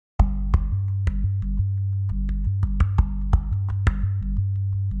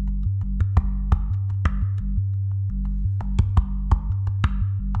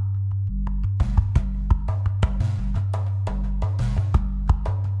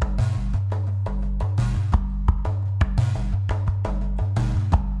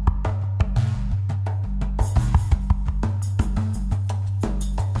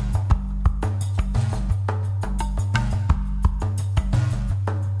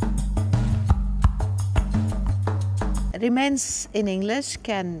Remains in English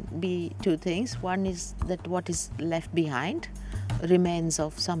can be two things. One is that what is left behind, remains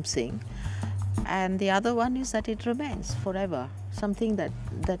of something, and the other one is that it remains forever, something that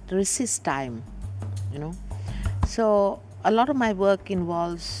resists time, you know. So a lot of my work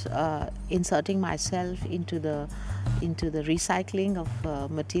involves inserting myself into the recycling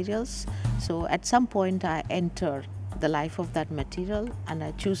of materials. So at some point I enter the life of that material and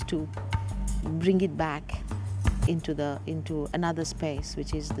I choose to bring it back into another space,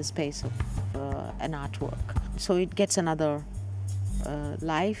 which is the space of an artwork. So it gets another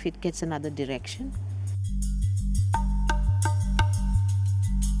life, it gets another direction.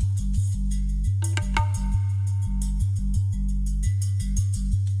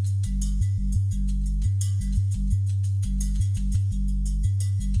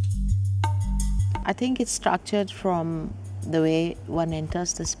 I think it's structured from the way one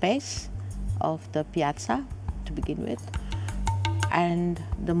enters the space of the piazza to begin with, and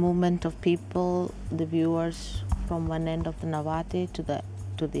the movement of people, the viewers from one end of the navate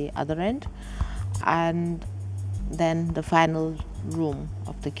to the other end, and then the final room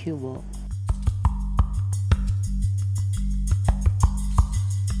of the cubo.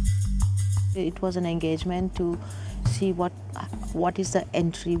 It was an engagement to see what is the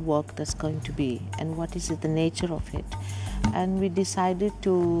entry work that's going to be and what is the nature of it. And we decided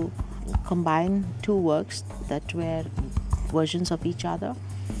to combine two works that were versions of each other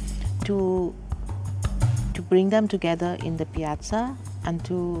to bring them together in the piazza and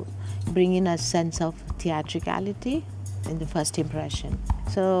to bring in a sense of theatricality in the first impression.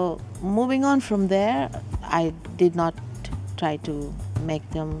 So moving on from there, I did not try to make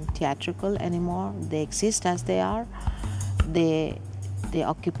them theatrical anymore. They exist as they are. They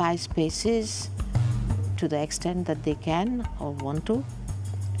occupy spaces to the extent that they can or want to.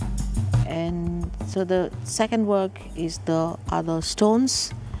 And so the second work is the other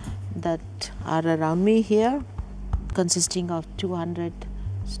stones that are around me here, consisting of 200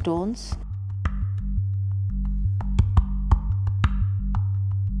 stones.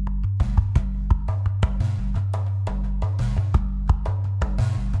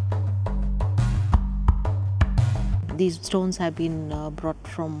 These stones have been brought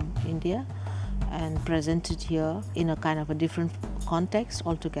from India and presented here in a kind of a different context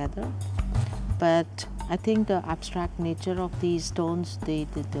altogether. But I think the abstract nature of these stones, the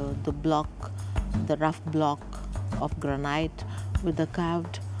block, the rough block of granite with the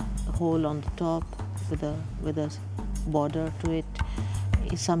carved hole on the top with a border to it,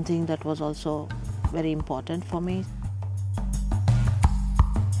 is something that was also very important for me.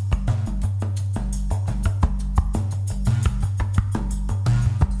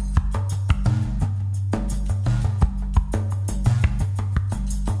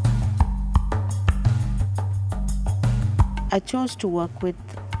 I chose to work with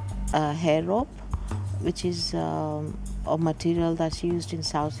a hair rope, which is a material that's used in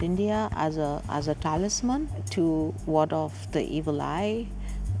South India as a talisman to ward off the evil eye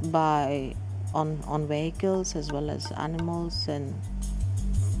on vehicles as well as animals and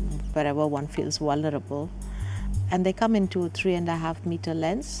wherever one feels vulnerable. And they come into a 3.5 meter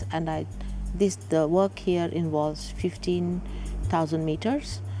length, and the work here involves 15,000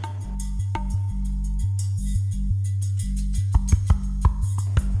 meters.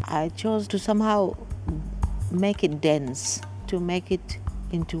 I chose to somehow make it dense, to make it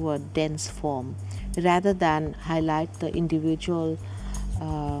into a dense form, rather than highlight the individual,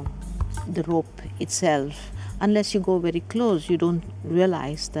 the rope itself. Unless you go very close, you don't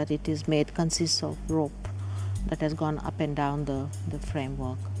realize that it is consists of rope that has gone up and down the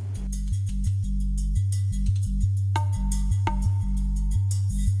framework.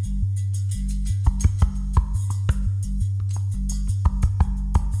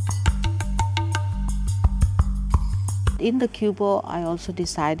 In the cubo, I also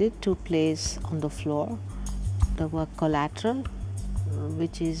decided to place on the floor the work collateral,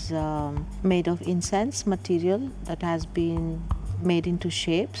 which is made of incense material that has been made into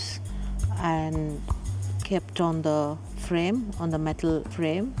shapes and kept on the frame, on the metal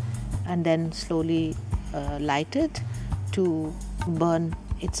frame, and then slowly lighted to burn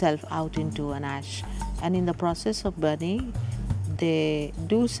itself out into an ash. And in the process of burning, they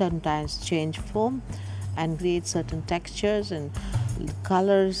do sometimes change form and create certain textures and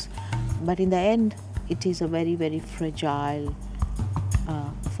colors, but in the end it is a very, very fragile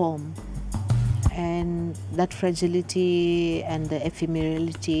form. And that fragility and the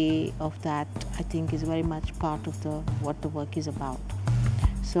ephemerality of that, I think, is very much part of what the work is about.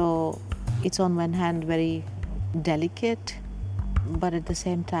 So it's on one hand very delicate, but at the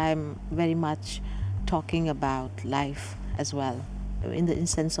same time very much talking about life as well, in the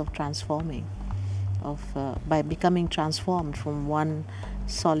sense of transforming, by becoming transformed from one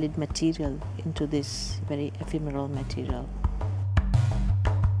solid material into this very ephemeral material.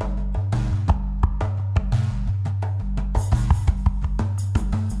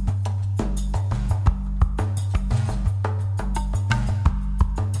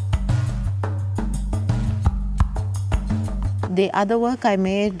 The other work I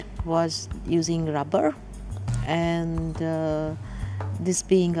made was using rubber, and this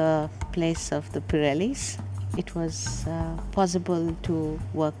being a place of the Pirellis, it was possible to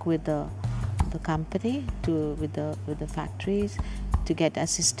work with the company, with the factories, to get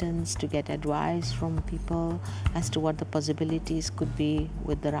assistance, to get advice from people as to what the possibilities could be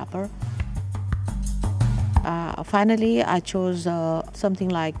with the rubber. Finally, I chose something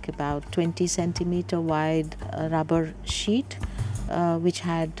like about 20 centimeter wide rubber sheet, which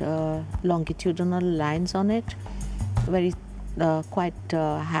had longitudinal lines on it, very quite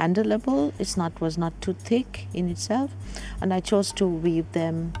handleable. Was not too thick in itself, and I chose to weave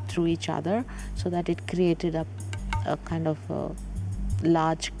them through each other so that it created a kind of a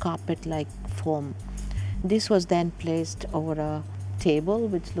large carpet-like foam. This was then placed over a table,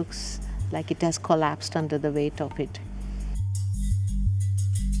 which looks like it has collapsed under the weight of it.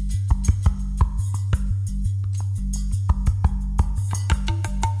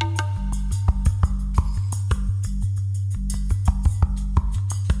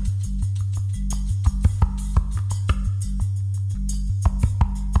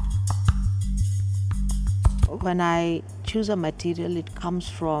 When I choose a material, it comes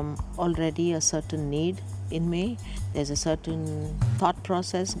from already a certain need in me. There's a certain thought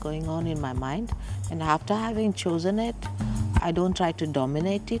process going on in my mind, and after having chosen it, I don't try to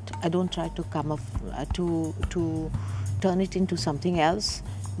dominate it. I don't try to to turn it into something else,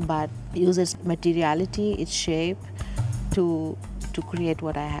 but use its materiality, its shape, to create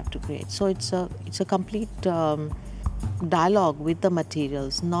what I have to create. So it's a complete dialogue with the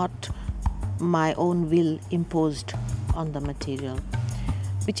materials, not my own will imposed on the material.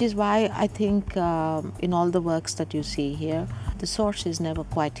 Which is why I think in all the works that you see here, the source is never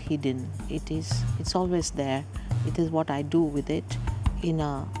quite hidden. It's always there. It is what I do with it in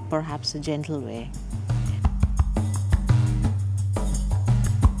perhaps a gentle way.